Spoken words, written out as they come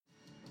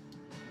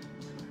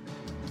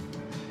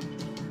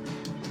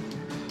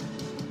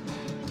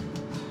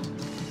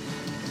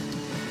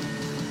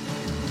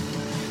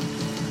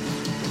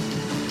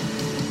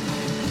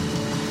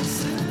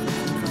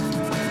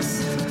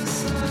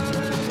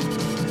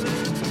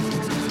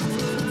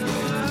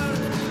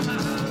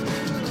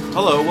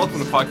Hello, welcome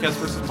to Podcast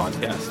versus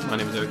Podcast. My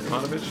name is Eric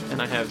Ivanovich,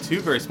 and I have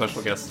two very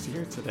special guests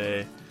here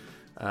today,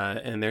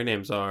 and their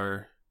names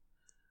are.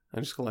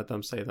 I'm just gonna let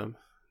them say them.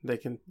 They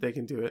can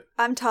do it.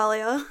 I'm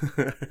Talia.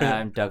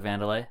 I'm Doug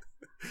Vanderlei.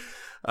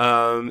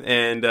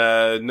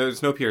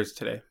 There's no Piers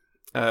today.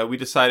 We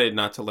decided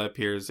not to let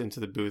Piers into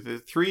the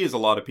booth. 3 is a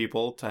lot of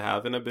people to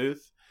have in a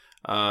booth.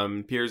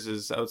 Piers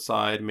is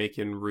outside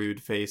making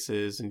rude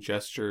faces and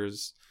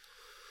gestures.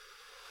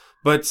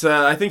 But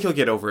I think he'll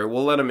get over it.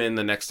 We'll let him in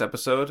the next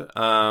episode.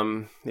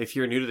 If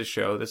you're new to the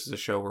show, this is a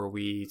show where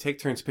we take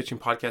turns pitching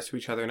podcasts to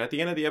each other. And at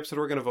the end of the episode,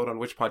 we're going to vote on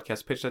which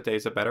podcast pitch that day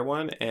is a better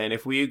one. And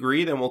if we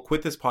agree, then we'll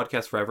quit this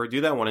podcast forever. Do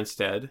that one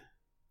instead.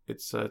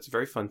 It's a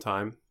very fun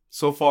time.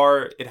 So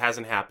far, it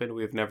hasn't happened.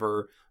 We've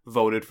never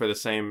voted for the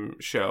same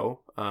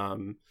show.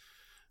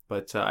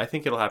 But I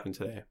think it'll happen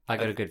today. I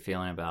got a good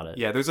feeling about it.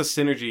 Yeah, there's a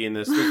synergy in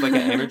this. There's like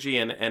an energy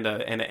and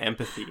an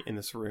empathy in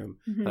this room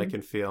that I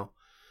can feel.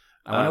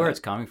 I wonder where it's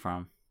coming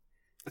from.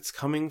 It's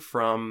coming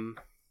from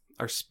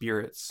our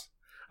spirits.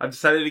 I've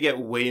decided to get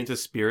way into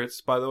spirits,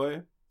 by the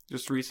way,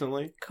 just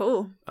recently.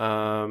 Cool.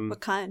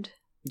 What kind?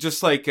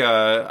 Just like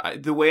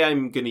the way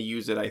I'm going to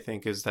use it, I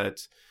think, is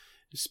that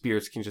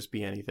spirits can just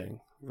be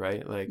anything,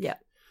 right? Like, yeah.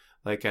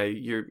 Like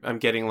I'm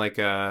getting like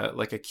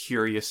a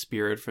curious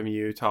spirit from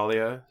you,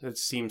 Talia. It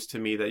seems to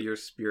me that your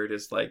spirit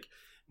is like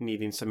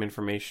needing some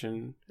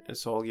information, and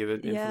so I'll give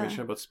it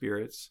information about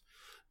spirits.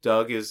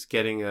 Doug is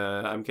getting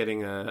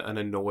an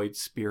annoyed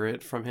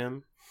spirit from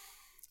him.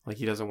 Like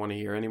he doesn't want to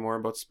hear anymore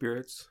about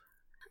spirits.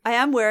 I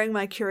am wearing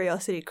my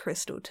curiosity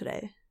crystal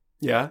today.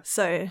 Yeah.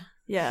 So,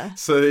 yeah.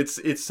 So it's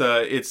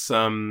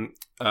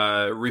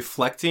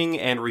reflecting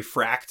and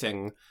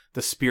refracting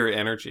the spirit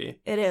energy.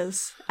 It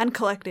is. And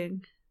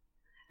collecting.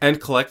 And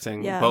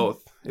collecting,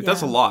 both. It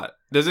does a lot.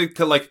 Does it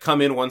like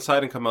come in one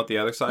side and come out the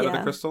other side of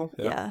the crystal?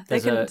 Yeah.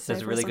 There's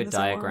a really good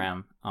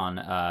diagram on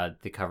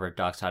the cover of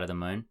Dark Side of the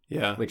Moon.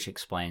 Yeah. Which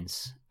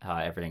explains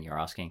everything you're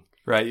asking.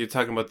 Right. You're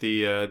talking about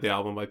the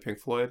album by Pink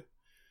Floyd?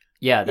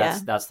 Yeah,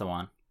 that's the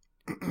one.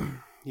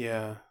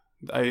 Yeah.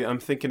 I'm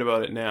thinking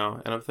about it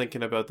now, and I'm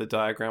thinking about the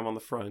diagram on the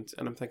front,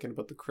 and I'm thinking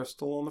about the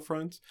crystal on the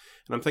front,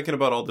 and I'm thinking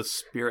about all the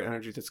spirit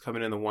energy that's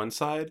coming in the one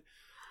side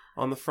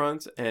on the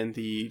front, and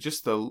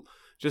just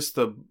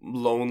the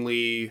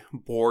lonely,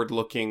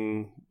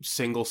 bored-looking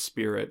single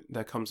spirit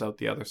that comes out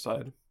the other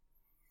side.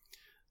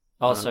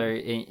 Also,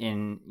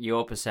 in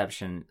your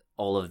perception,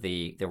 all of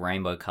the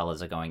rainbow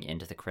colors are going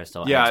into the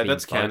crystal. Yeah, and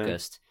that's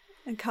focused.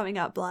 Canon. And coming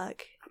out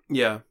black.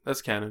 Yeah,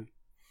 that's canon.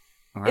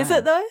 Right. Is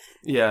it, though?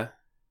 Yeah.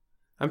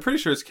 I'm pretty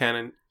sure it's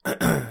canon.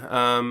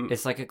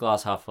 It's like a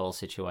glass half full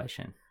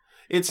situation.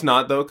 It's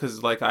not, though,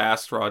 because like I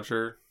asked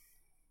Roger.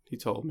 He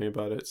told me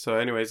about it. So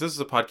anyways, this is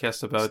a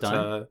podcast about...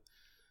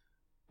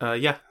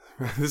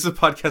 this is a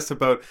podcast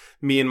about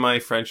me and my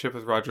friendship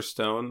with Roger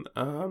Stone,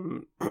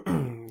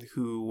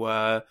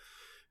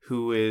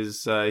 who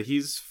is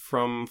he's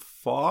from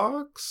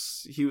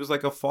Fox. He was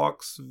like a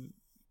Fox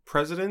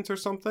president or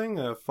something.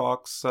 A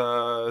Fox.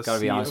 Gotta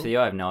be CEO. honest with you,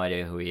 I have no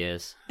idea who he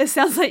is. It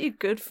sounds like you're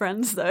good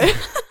friends, though.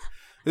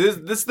 This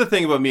is the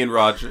thing about me and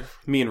Raj.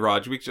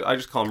 I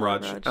just call him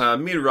Raj.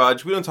 Me and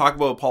Raj, we don't talk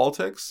about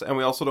politics, and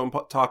we also don't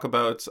talk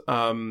about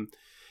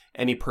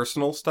any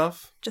personal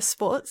stuff. Just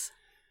sports.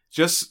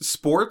 Just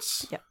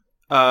sports,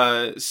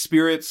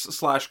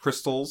 spirits /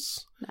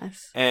 crystals,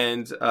 nice,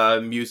 and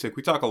music.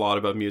 We talk a lot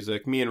about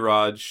music. Me and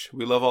Raj,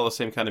 we love all the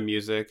same kind of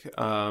music.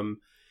 But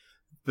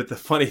the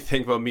funny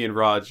thing about me and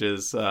Raj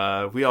is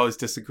we always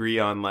disagree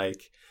on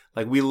like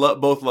we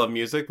both love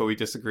music, but we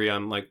disagree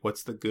on like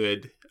what's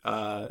the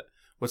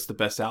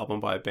best album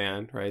by a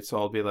band, right? So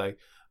I'll be like,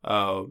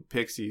 oh,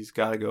 Pixies,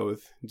 gotta go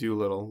with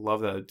Doolittle.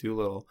 Love that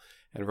Doolittle.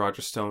 And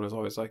Roger Stone is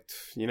always like,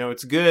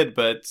 it's good,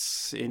 but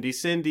Indie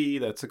Cindy,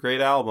 that's a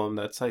great album.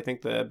 That's, I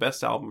think, the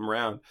best album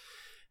around.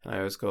 And I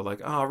always go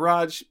like, oh,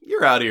 Raj,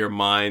 you're out of your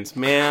mind,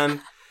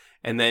 man.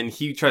 And then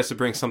he tries to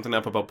bring something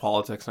up about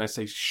politics, and I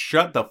say,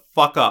 shut the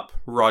fuck up,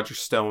 Roger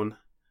Stone.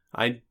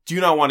 I do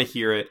not want to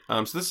hear it.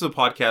 So this is a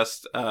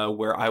podcast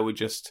where I would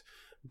just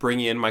bring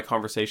in my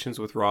conversations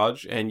with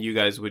Raj, and you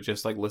guys would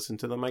just like listen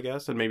to them, I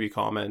guess, and maybe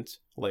comment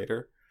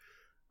later.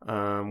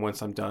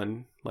 Once I'm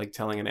done, like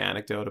telling an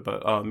anecdote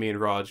about, me and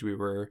Raj, we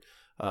were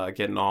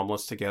getting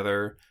omelets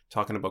together,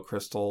 talking about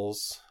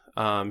crystals.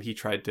 He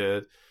tried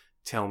to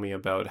tell me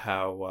about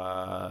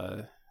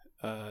how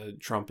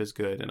Trump is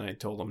good, and I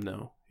told him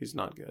no, he's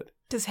not good.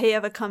 Does he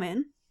ever come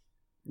in?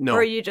 No. Or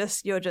are you're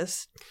just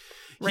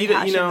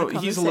rehashing the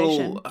he's a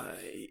little...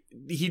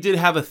 he did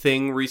have a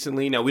thing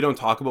recently. Now, we don't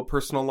talk about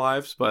personal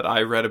lives, but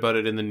I read about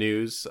it in the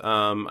news.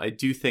 I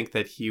do think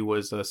that he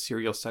was a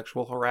serial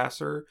sexual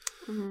harasser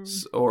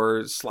or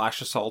 /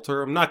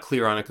 assaulter. I'm not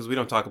clear on it because we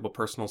don't talk about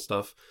personal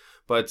stuff.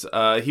 But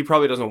he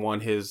probably doesn't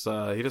want he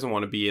doesn't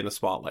want to be in the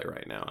spotlight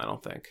right now, I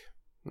don't think.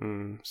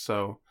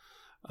 So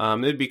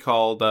it'd be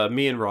called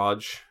Me and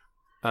Raj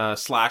 /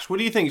 what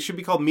do you think? It should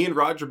be called Me and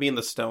Raj or Me and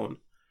the Stone?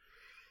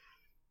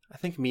 I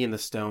think Me and the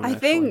Stone. I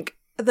think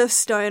the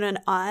Stone and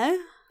I.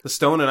 The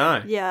Stone and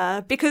I.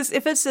 Yeah, because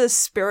if it's a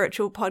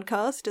spiritual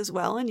podcast as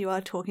well, and you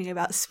are talking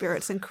about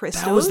spirits and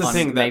crystals... That was the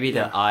thing. Maybe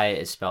the I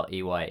is spelled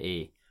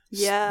EYE.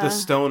 Yeah. The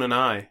Stone and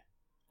I.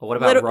 Or what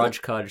about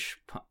Rog Codge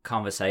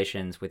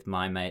Conversations with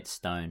My Mate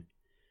Stone?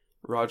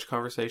 Rog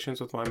Conversations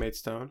with My Mate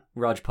Stone?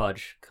 Rog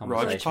Podge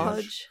Conversations. Rog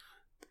Podge?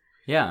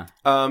 Yeah.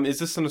 Is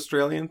this an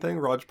Australian thing,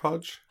 Rog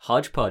Podge?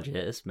 Hodgepodge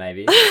is,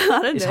 maybe. I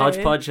don't know. Is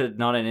hodgepodge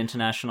not an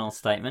international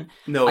statement?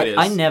 No, it is.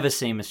 I never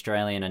seem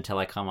Australian until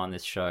I come on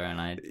this show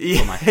and I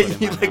put my foot in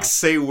you my mouth.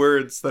 say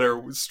words that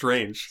are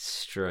strange.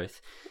 It's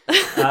truth.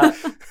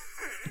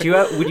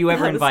 Would you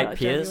ever invite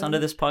Piers onto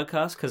this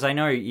podcast? Because I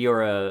know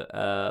you're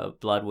a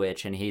blood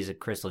witch and he's a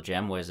crystal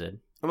gem wizard.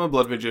 I'm a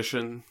blood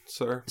magician,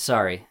 sir.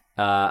 Sorry.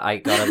 I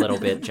got a little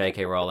bit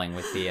J.K. Rowling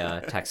with the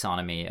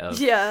taxonomy of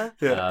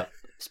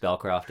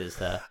spellcrafters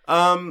there.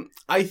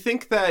 I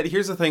think that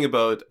here's the thing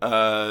about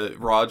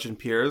Rog and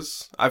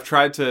Piers. I've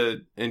tried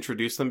to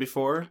introduce them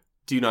before.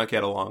 Do not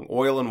get along.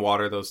 Oil and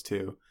water, those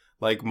two.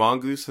 Like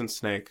mongoose and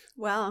snake.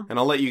 Wow. And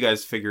I'll let you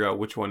guys figure out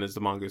which one is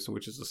the mongoose and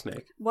which is the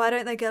snake. Why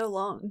don't they get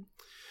along?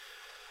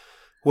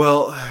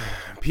 Well,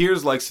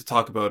 Piers likes to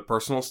talk about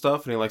personal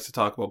stuff and he likes to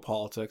talk about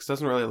politics.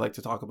 Doesn't really like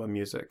to talk about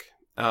music.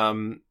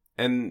 And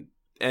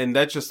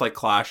that just like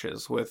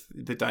clashes with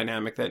the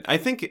dynamic that I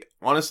think,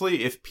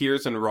 honestly, if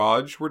Piers and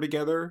Rog were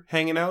together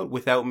hanging out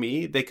without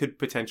me, they could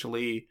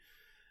potentially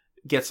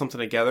get something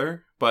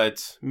together.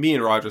 But me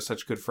and Rog are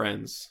such good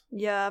friends.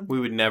 Yeah. We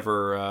would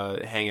never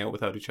hang out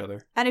without each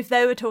other. And if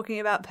they were talking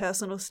about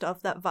personal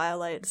stuff, that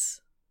violates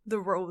the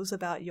rules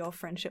about your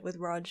friendship with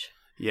Rog.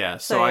 Yeah,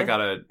 so I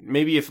gotta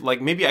maybe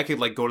I could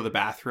like go to the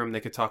bathroom. They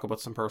could talk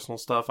about some personal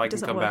stuff. I can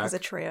come back as a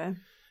trio.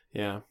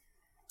 Yeah.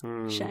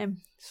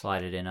 Shame.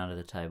 Slide it in under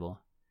the table.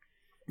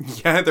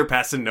 Yeah, they're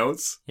passing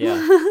notes.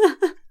 Yeah.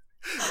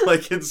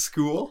 Like in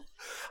school.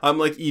 I'm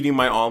like eating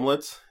my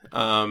omelet,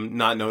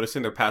 not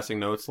noticing they're passing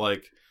notes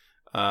like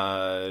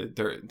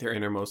their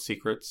innermost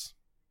secrets.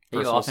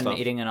 Are you often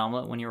eating an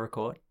omelet when you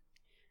record?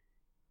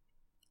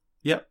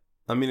 Yep.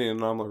 I'm eating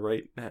an omelet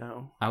right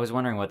now. I was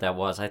wondering what that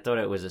was. I thought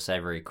it was a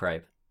savory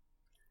crepe.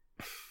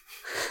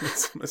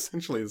 It's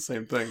essentially the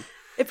same thing.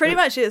 It pretty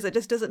much is. It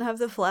just doesn't have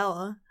the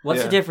flour.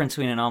 What's the difference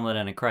between an omelet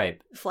and a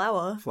crepe?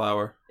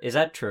 Flour. Is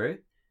that true?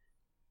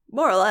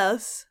 More or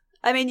less.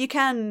 I mean, you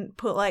can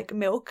put like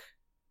milk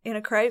in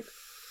a crepe.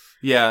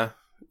 Yeah.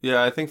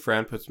 Yeah, I think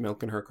Fran puts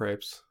milk in her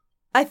crepes.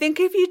 I think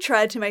if you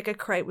tried to make a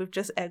crepe with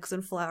just eggs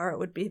and flour, it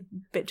would be a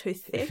bit too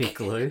thick. Thick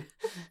glue?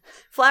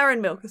 Flour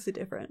and milk is the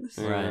difference.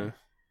 Yeah. Right.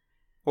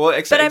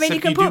 Well, but I mean,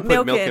 you can put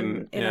milk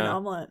in an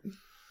omelet.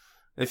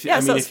 If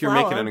you're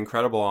making an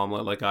incredible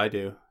omelet like I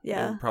do,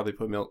 yeah, probably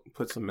put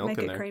some milk in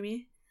there. Make it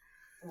creamy.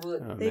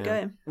 There you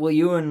go. Will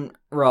you and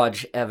Rog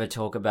ever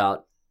talk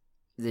about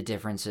the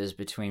differences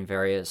between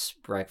various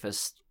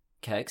breakfast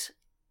cakes?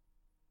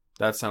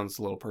 That sounds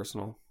a little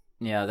personal.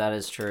 Yeah, that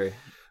is true.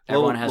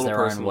 Everyone has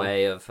their own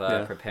way of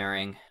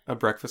preparing a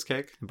breakfast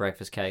cake.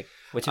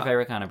 What's your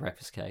favorite kind of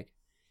breakfast cake?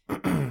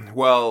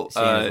 Well,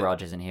 seeing as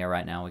Rog isn't here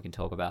right now, we can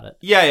talk about it.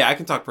 Yeah, I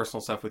can talk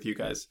personal stuff with you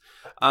guys.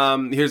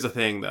 Here's the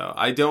thing, though.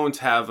 I don't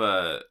have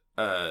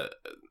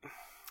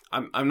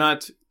I'm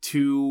not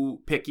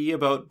too picky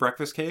about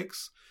breakfast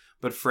cakes,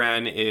 but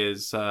Fran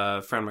is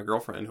my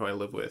girlfriend, who I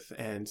live with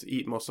and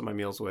eat most of my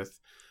meals with.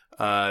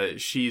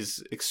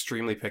 She's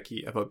extremely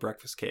picky about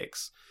breakfast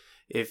cakes.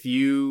 If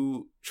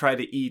you try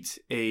to eat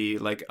a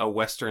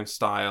Western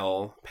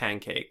style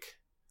pancake,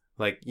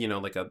 like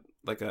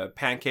a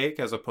pancake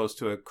as opposed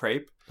to a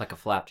crepe, like a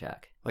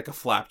flapjack.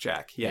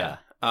 Yeah.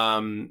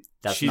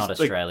 That's not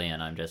Australian.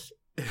 I'm just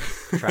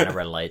trying to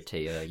relate to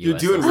your US. You're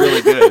doing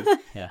really good.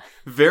 Yeah.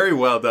 Very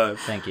well done.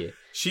 Thank you.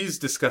 She's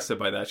disgusted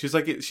by that. She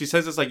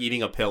says it's like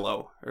eating a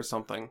pillow or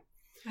something.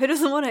 Who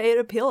doesn't want to eat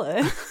a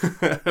pillow?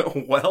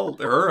 Well,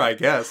 her, I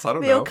guess. I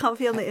don't know. Be all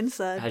comfy on the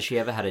inside. Has she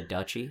ever had a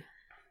duchy?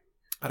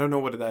 I don't know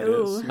what that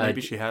is.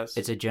 Maybe she has.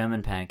 It's a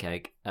German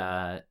pancake,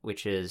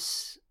 which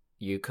is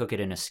you cook it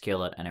in a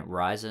skillet and it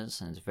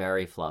rises and it's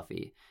very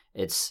fluffy.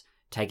 It's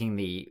taking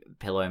the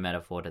pillow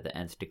metaphor to the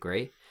nth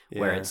degree,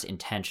 where it's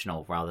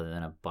intentional rather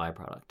than a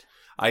byproduct.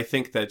 I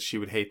think that she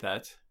would hate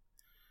that.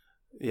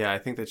 Yeah, I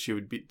think that she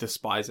would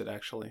despise it,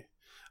 actually.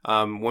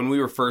 When we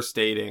were first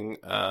dating,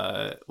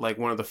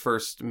 one of the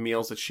first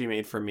meals that she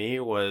made for me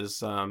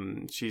was,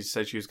 she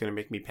said she was going to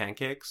make me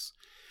pancakes.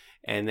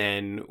 And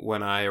then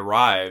when I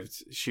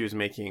arrived, she was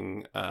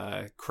making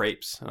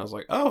crepes. And I was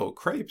like, oh,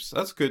 crepes,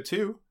 that's good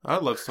too. I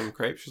love some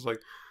crepes. She's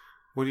like,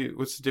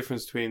 what's the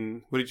difference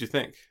between, what did you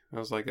think? And I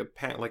was like, a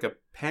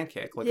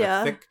pancake,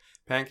 a thick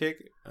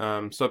pancake.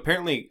 So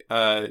apparently,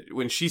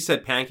 when she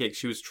said pancake,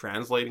 she was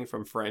translating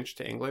from French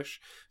to English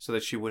so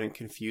that she wouldn't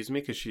confuse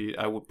me, because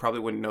probably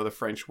wouldn't know the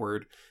French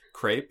word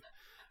crepe.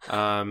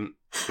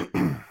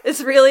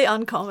 It's really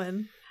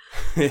uncommon.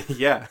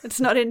 Yeah.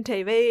 It's not in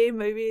TV,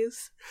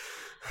 movies.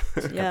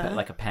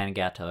 Like a pan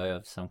gâteau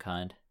of some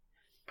kind.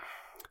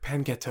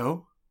 Pan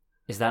gâteau?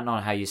 Is that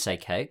not how you say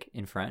cake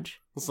in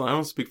French? Listen, I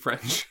don't speak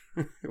French.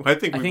 I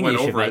think we went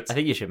over it. I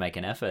think you should make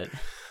an effort.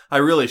 I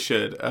really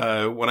should.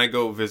 When I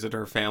go visit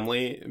her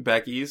family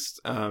back east,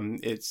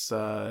 it's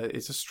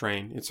a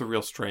strain. It's a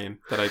real strain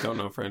that I don't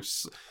know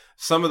French.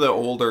 Some of the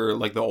older,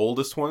 like the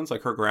oldest ones,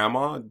 like her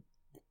grandma,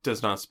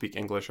 does not speak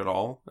English at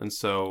all, and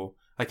so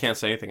I can't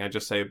say anything. I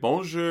just say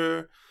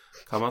bonjour,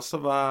 comment ça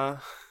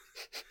va?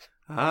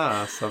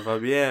 Ah, ça va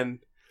bien.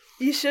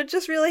 You should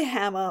just really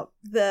ham up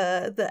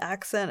the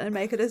accent and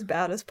make it as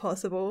bad as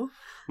possible.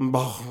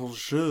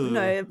 Bonjour.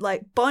 No,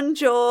 like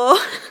bonjour.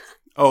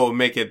 Oh,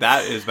 make it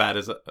that as bad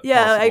as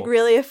Yeah, possible. like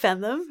really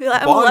offend them. Be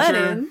like, I'm Bonjour.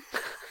 learning.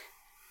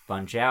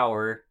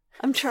 Bonjour.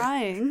 I'm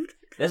trying.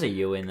 There's a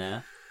U in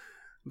there.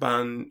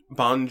 Bonjour.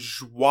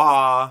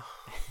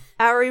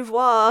 Au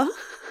revoir.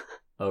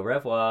 Au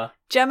revoir.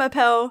 Je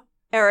m'appelle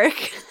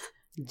Eric.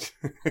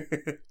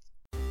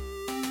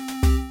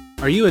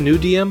 Are you a new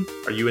DM?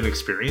 Are you an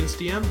experienced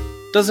DM?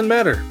 Doesn't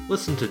matter.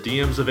 Listen to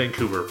DMs of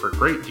Vancouver for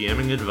great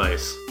DMing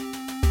advice.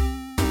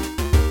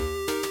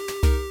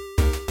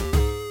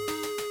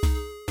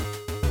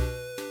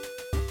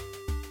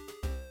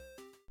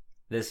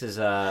 This is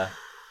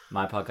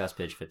my podcast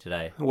pitch for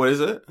today. What is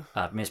it?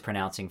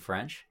 Mispronouncing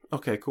French,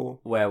 Okay, cool.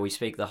 where we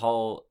speak the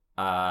whole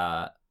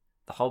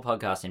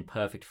podcast in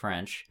perfect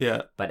French,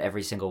 Yeah. but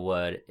every single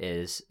word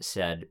is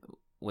said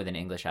with an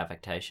English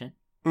affectation.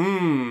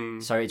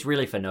 Mm. So it's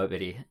really for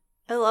nobody.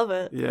 I love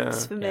it. Yeah.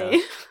 It's for Yeah.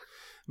 me.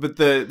 But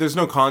there's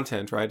no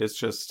content, right? It's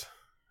just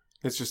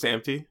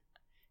empty.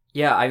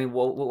 Yeah, I mean,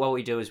 what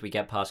we do is we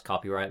get past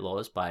copyright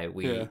laws by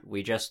Yeah.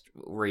 we just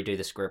redo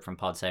the script from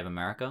Pod Save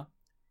America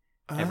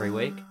every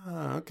week.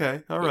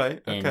 Okay. All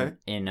right. Okay.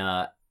 In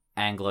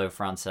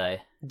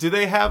Anglo-Francais. Do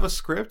they have a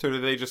script, or do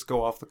they just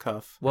go off the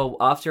cuff? Well,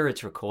 after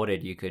it's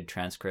recorded, you could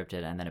transcript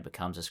it, and then it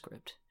becomes a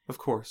script. Of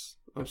course.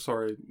 I'm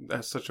sorry.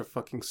 That's such a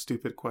fucking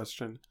stupid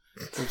question.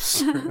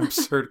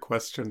 Absurd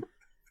question.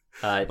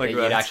 Like You'd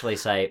that. actually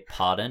say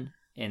pardon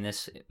in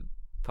this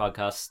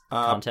podcast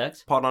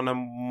context.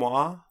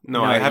 Pardonnez-moi?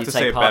 No, I have you'd to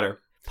say it better.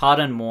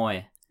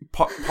 Pardon-moi.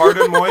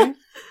 Pardon-moi?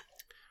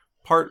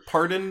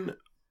 Pardon...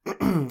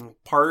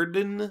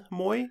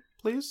 Pardon-moi,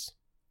 please?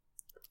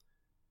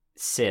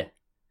 Si.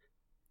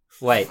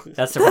 Wait,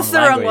 that's the That's wrong the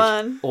wrong language.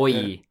 one.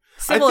 Oi.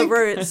 Similar think-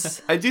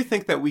 roots. I do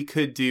think that we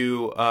could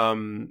do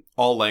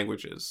all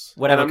languages.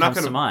 Whatever And I'm not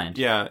comes to mind.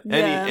 Yeah,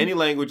 Yeah. any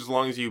language, as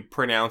long as you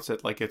pronounce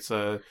it like it's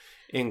a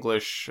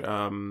English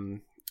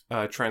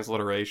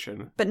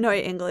transliteration. But no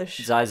English.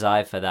 Zai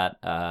Zai for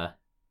that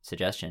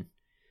suggestion.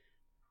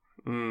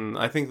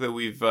 I think that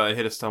we've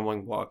hit a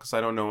stumbling block because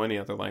I don't know any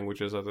other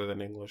languages other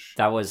than English.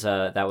 That was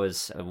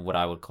what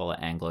I would call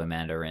an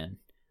Anglo-Mandarin.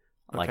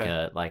 Like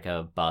Okay.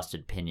 a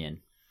bastard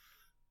pinion.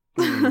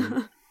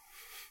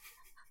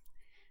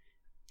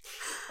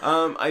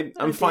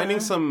 I'm finding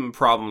dear. some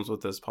problems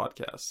with this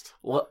podcast.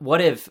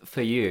 What if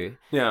for you,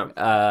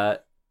 Yeah.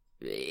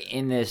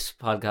 in this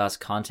podcast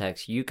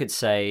context, you could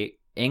say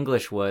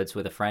English words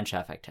with a French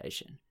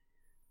affectation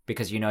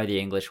because you know the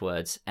English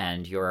words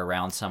and you're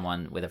around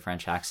someone with a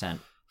French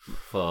accent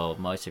for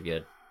most of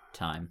your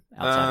time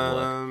outside of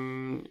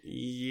work.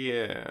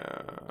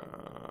 Yeah.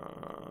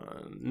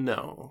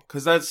 No,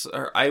 because that's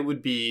I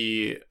would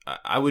be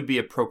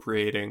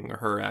appropriating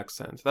her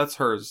accent. That's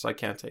hers. I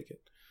can't take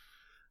it.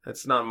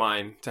 That's not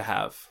mine to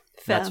have.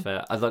 Fair. That's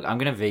fair. Look, I'm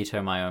going to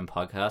veto my own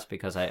podcast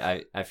because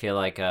I feel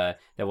like there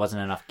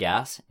wasn't enough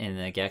gas in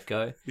the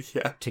get-go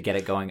Yeah. to get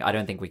it going. I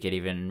don't think we could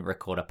even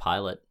record a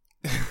pilot,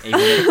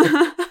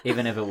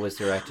 even if it was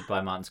directed by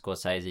Martin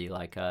Scorsese,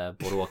 like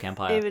Boardwalk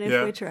Empire. Even if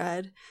Yeah. we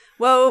tried.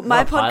 Well, my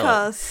What a pilot.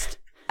 podcast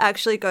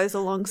actually goes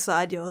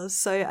alongside yours,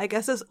 so I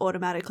guess it's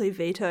automatically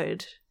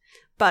vetoed.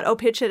 But I'll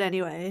pitch it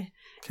anyway.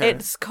 Okay.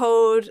 It's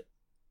called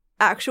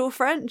Actual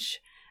French.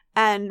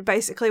 And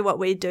basically what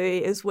we do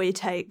is we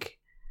take...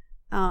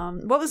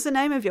 what was the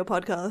name of your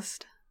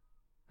podcast?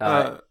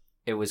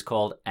 It was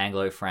called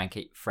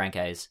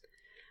Anglo-Francais.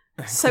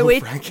 So we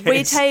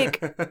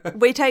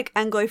Francais. take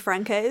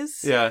Anglo-Francais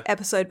Yeah.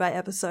 episode by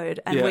episode,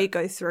 and Yeah. we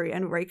go through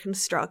and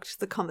reconstruct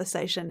the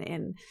conversation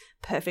in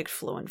perfect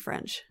fluent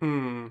French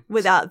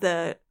without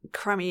the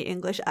crummy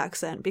English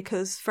accent,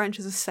 because French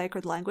is a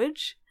sacred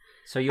language.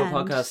 So your And-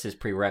 podcast is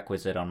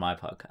prerequisite on my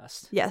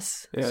podcast.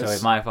 Yes. Yes. So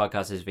if my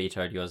podcast is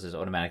vetoed, yours is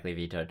automatically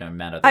vetoed, no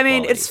matter the I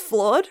mean, quality. it's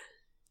flawed,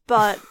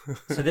 but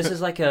So this is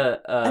like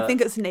a... I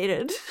think it's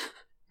needed.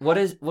 What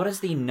is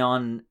the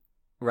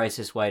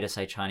non-racist way to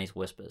say Chinese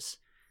whispers?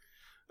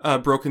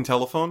 Broken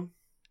telephone.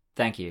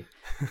 Thank you.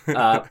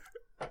 So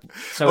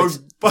Oh, it's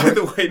by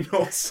the way,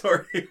 no,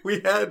 sorry.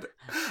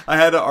 I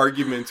had an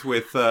argument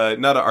with not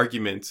an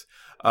argument.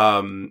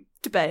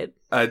 Debate.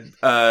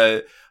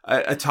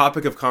 A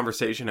topic of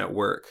conversation at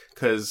work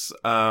because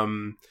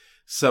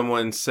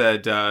someone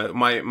said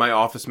my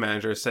office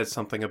manager said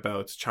something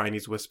about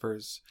Chinese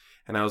whispers,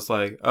 and I was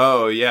like,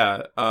 oh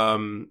yeah,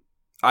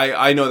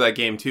 I know that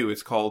game too.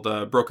 It's called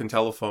Broken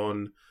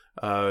Telephone.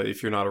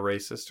 if you're not a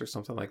racist or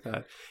something like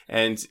that.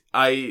 And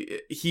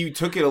he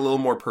took it a little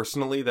more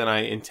personally than I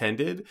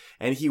intended,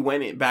 and he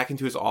went back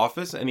into his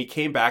office, and he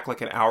came back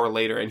like an hour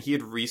later, and he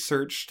had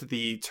researched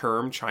the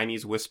term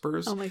Chinese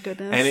whispers. Oh my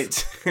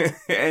goodness. And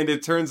and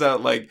it turns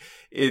out like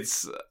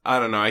it's, I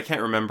don't know, I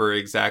can't remember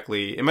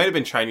exactly. It might have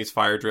been Chinese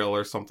fire drill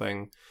or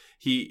something.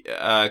 He,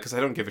 because I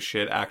don't give a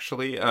shit,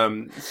 actually.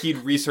 He'd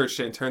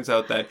researched it, and turns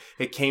out that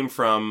it came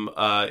from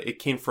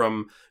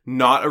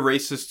not a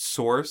racist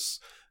source,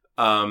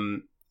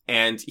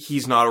 and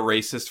he's not a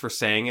racist for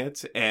saying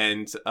it,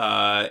 and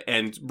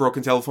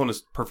broken telephone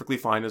is perfectly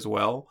fine as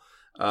well.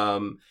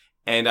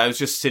 And I was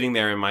just sitting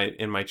there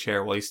in my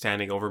chair while he's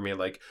standing over me,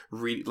 like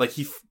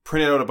he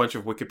printed out a bunch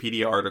of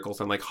Wikipedia articles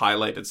and like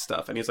highlighted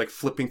stuff, and he's like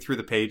flipping through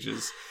the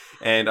pages,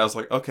 and I was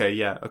like, okay,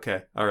 yeah,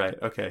 okay, all right,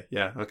 okay,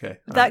 yeah, okay.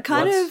 That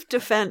kind of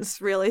defense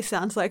really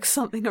sounds like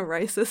something a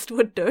racist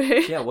would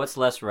do. Yeah, what's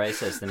less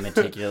racist than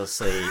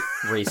meticulously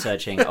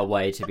researching a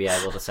way to be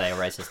able to say a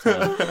racist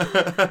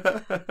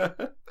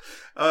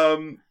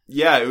term?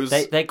 Yeah, it was.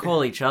 They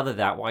call each other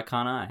that. Why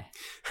can't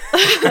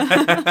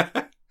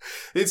I?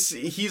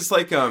 He's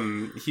like a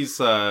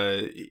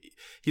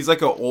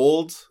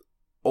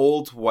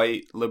old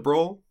white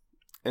liberal,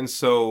 and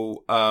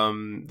so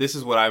this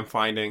is what I'm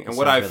finding, and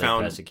what I've really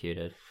found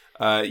persecuted.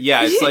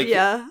 Yeah, it's like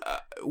Yeah.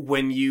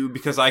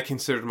 because I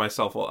considered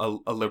myself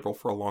a liberal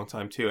for a long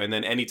time too, and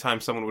then anytime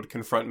someone would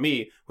confront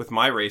me with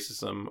my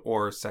racism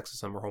or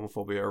sexism or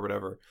homophobia or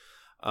whatever,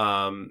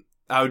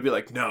 I would be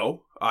like,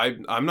 no,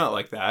 I'm not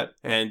like that,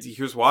 and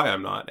here's why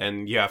I'm not,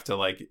 and you have to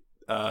like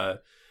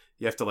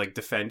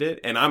defend it.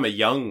 And I'm a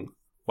young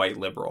white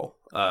liberal,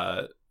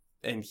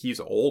 and he's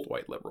an old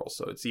white liberal,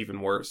 so it's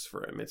even worse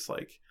for him. It's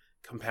like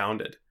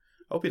compounded.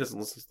 I hope he doesn't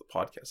listen to the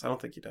podcast. I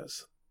don't think he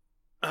does.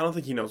 I don't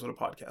think he knows what a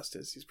podcast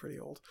is. He's pretty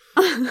old.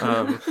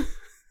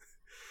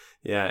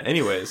 Yeah.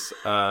 Anyways,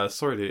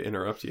 sorry to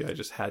interrupt you. I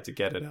just had to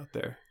get it out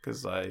there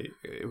because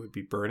it would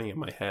be burning in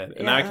my head,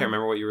 and now I can't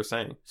remember what you were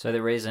saying. So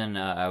the reason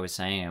I was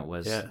saying it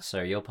was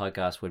so your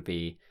podcast would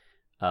be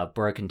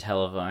Broken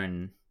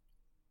Telephone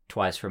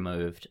twice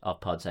removed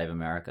of Pod Save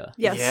America.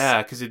 Yes.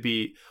 Yeah, because it'd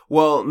be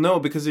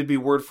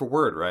word for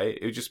word, right?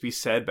 It would just be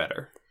said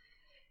better.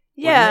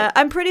 Yeah,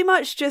 I'm pretty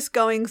much just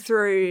going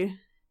through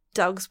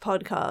Doug's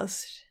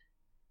podcast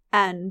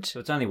and So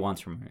it's only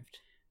once removed.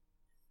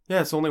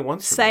 Yeah, it's only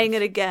once. saying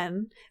it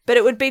again, but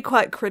it would be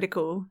quite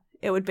critical.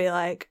 It would be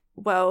like,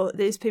 well,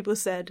 these people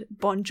said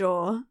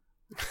bonjour,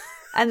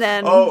 and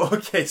then Oh,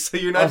 okay. So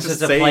you're not just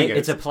saying it.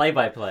 It's a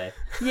play-by-play.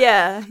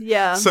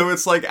 yeah. So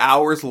it's like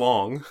hours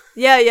long.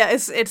 Yeah.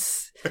 It's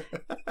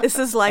this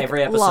is like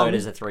Every episode long.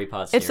 is a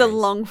 3-part series. It's a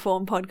long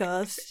form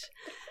podcast.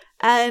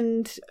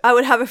 And I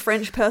would have a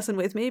French person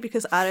with me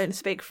because I don't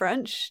speak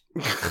French.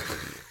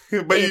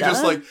 But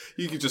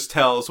you could just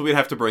tell. So we'd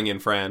have to bring in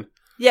Fran.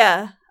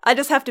 Yeah. I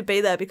just have to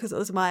be there because it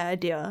was my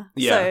idea.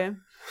 Yeah. So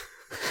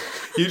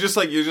You're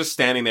just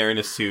standing there in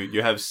a suit.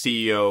 You have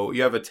CEO.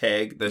 You have a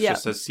tag that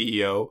just says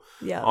CEO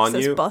yeah, on it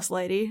says you. boss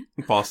lady.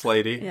 Boss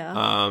lady.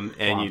 Yeah.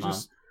 And you Llama.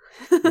 just.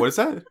 What is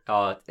that?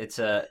 Oh, it's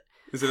a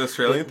Is it an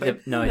Australian thing?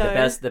 No,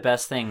 No. the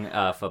best thing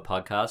for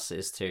podcasts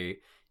is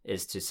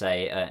to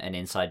say an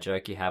inside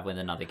joke you have with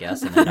another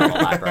guest and then not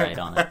elaborate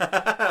on it.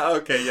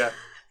 Okay, yeah.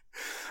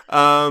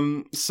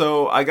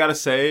 So I gotta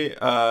say,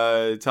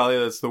 Talia,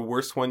 that's the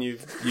worst one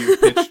you've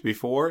pitched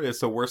before. It's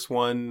the worst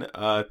one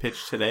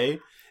pitched today.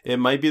 It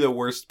might be the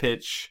worst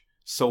pitch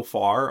so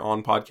far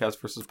on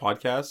Podcast versus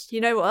Podcast. You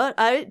know what?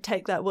 I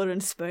take that wooden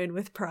spoon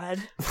with pride.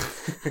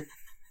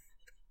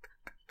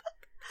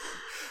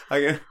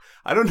 I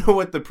don't know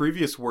what the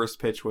previous worst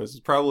pitch was.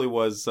 It probably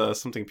was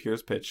something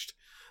Piers pitched.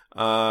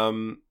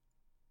 Doug,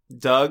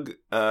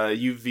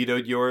 you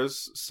vetoed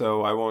yours,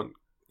 so I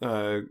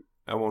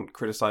won't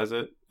criticize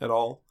it at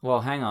all.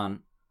 Well, hang on.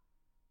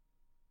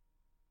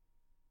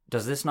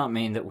 Does this not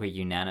mean that we're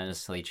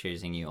unanimously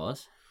choosing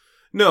yours?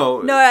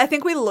 No. No, I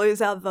think we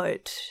lose our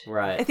vote.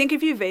 Right. I think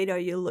if you veto,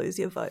 you lose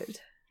your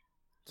vote.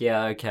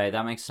 Yeah, okay,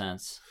 that makes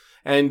sense.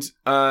 And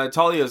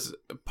Talia's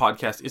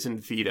podcast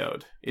isn't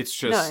vetoed. It's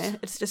just No,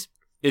 it's just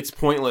it's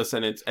pointless,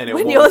 and it when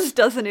won't. yours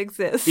doesn't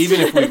exist.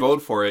 Even if we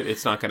vote for it,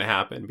 it's not going to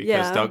happen because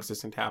Yeah. Doug's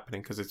isn't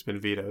happening because it's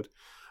been vetoed.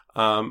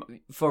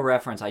 For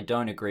reference, I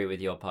don't agree with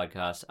your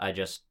podcast. I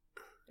just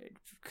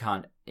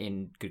can't,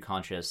 in good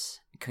conscience,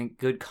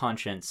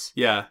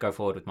 Yeah, go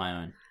forward with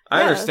my own. I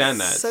Yeah, understand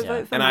that. So Yeah.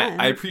 vote for And mine.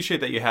 I appreciate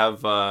that you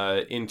have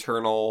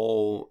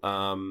internal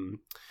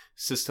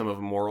system of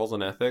morals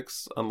and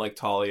ethics. Unlike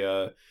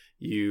Talia,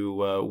 you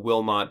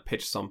will not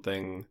pitch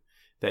something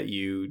that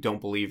you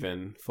don't believe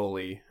in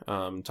fully.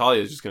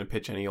 Talia is just going to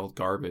pitch any old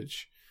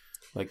garbage,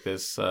 like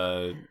this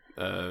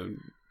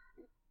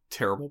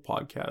terrible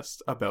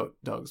podcast about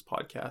Doug's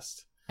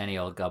podcast. Any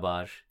old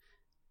garbage.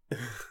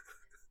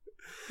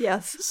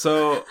 Yes,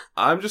 So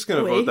I'm just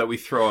going to Oui. vote that we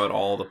throw out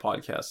all the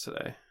podcasts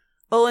today.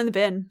 all in the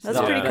bin. That's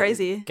So, pretty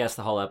crazy. Guess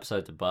the whole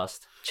episode's a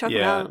bust. Chuck it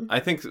Yeah, out. I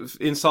think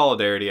in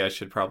solidarity, I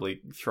should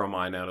probably throw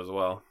mine out as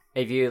well.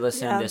 If you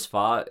listen Yeah. this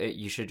far,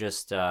 you should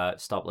just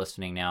stop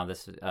listening now.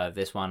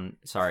 This one,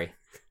 sorry.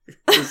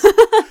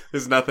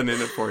 There's nothing in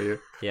it for you.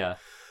 Yeah.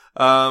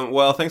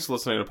 Well, thanks for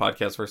listening to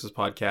Podcast versus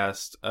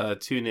Podcast.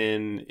 Tune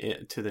in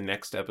to the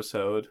next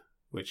episode,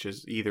 which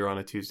is either on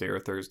a Tuesday or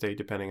Thursday,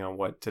 depending on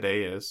what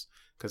today is,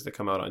 because they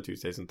come out on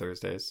Tuesdays and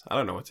Thursdays. I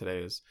don't know what today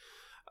is.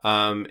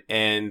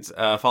 And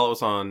follow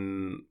us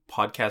on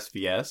Podcast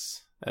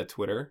VS at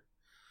Twitter,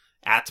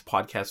 at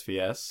Podcast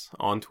VS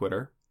on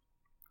Twitter.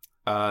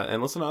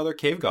 And listen to other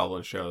Cave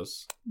Goblin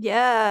shows.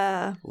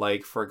 Yeah.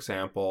 Like, for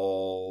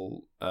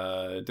example,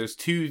 there's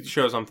 2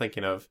 shows I'm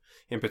thinking of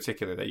in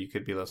particular that you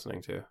could be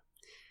listening to.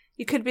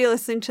 You could be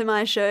listening to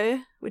my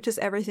show, which is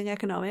Everything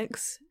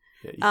Economics.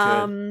 Yeah, you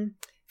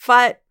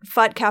could.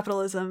 Fight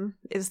capitalism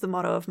is the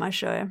motto of my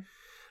show.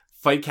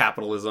 Fight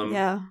capitalism.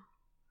 Yeah.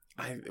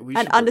 We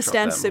and should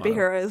understand workshop that motto.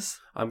 superheroes.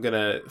 I'm going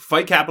to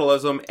fight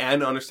capitalism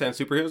and understand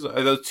superheroes.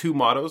 Are those 2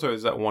 mottos or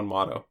is that one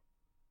motto?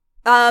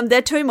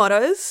 They're 2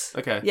 mottos.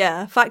 Okay.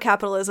 Yeah, fight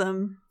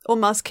capitalism or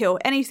must kill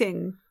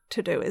anything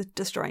to do with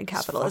destroying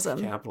capitalism.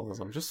 Just fuck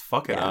capitalism. Just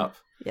fuck it up.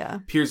 Yeah.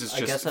 Piers is I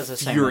guess that's the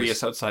just same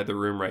furious as- outside the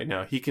room right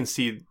now. He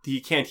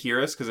can't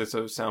hear us because it's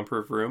a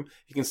soundproof room.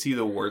 He can see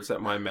the words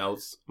that my mouth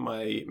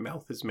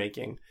is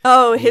making.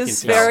 Oh, You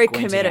he's can tell. very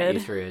Squinting at you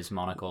committed. through his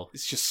monocle.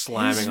 It's just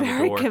slamming He's on the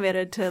very door.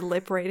 committed to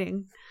lip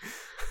reading.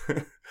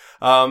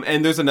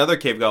 And there's another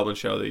Cave Goblin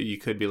show that you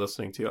could be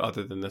listening to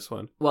other than this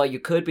one. Well, you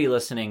could be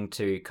listening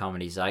to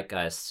Comedy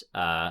Zeitgeist,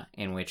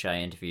 in which I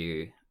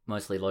interview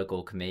mostly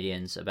local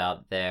comedians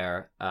about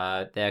their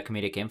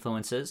comedic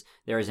influences.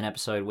 There is an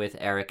episode with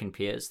Eric and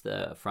Piers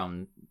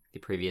from the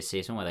previous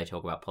season where they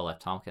talk about Paul F.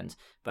 Tompkins.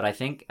 But I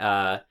think,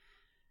 I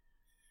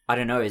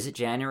don't know, is it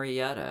January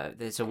yet?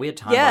 There's a weird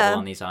time bubble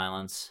on these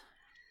islands.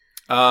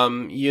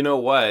 You know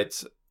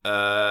what?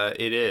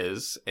 It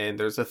is, and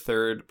there's a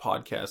third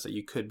podcast that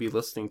you could be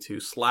listening to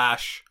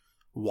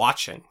 /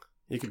 watching.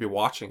 You could be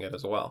watching it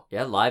as well.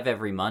 Yeah, live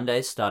every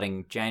Monday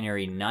starting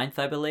January 9th,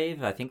 I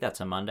believe. I think that's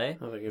a Monday.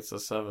 I think it's the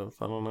 7th.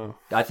 I don't know.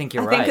 I think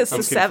you're I right. think it's I'm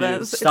the 7th.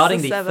 confused. It's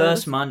Starting the 7th.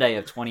 first Monday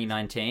of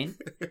 2019,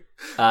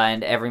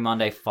 and every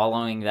Monday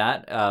following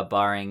that,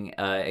 barring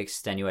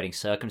extenuating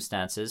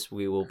circumstances,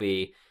 we will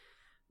be,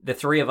 the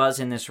 3 of us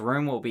in this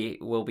room will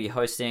be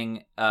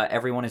hosting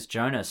Everyone is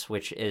Jonas,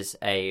 which is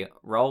a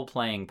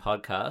role-playing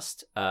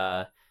podcast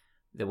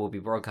that will be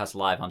broadcast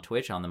live on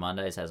Twitch on the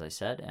Mondays, as I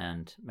said,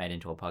 and made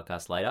into a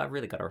podcast later. I've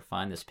really got to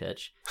refine this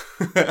pitch.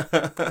 Good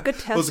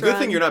test Well, it's a good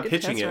thing run. you're not Good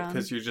pitching test it run.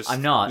 because you're just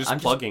I'm not. Just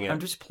plugging it.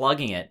 I'm just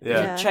plugging it.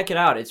 Yeah. Check it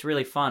out. It's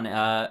really fun.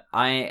 I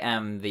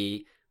am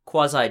the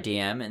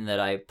quasi-DM in that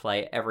I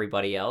play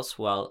everybody else,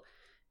 while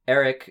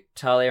Eric,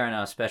 Talia, and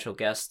our special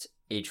guest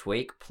each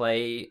week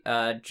play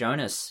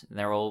Jonas.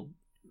 They're all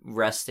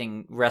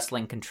wrestling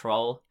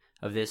control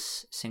of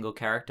this single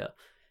character.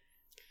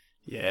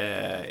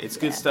 Yeah, it's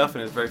good stuff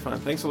and it's very fun.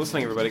 Thanks for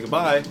listening, everybody.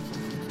 Goodbye.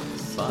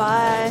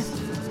 Bye.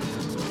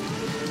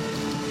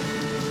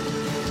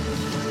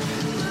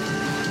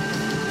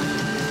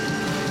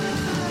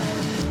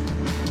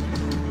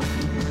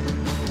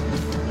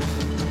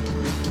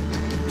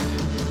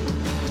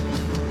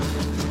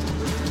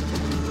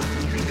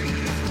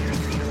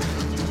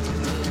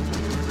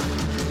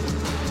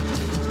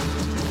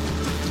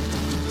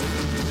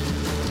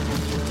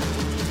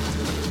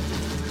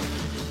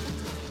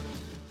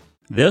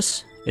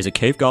 This is a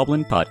Cave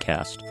Goblin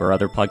podcast. For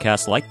other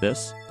podcasts like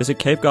this, visit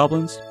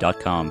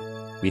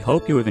cavegoblins.com. We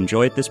hope you have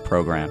enjoyed this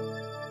program.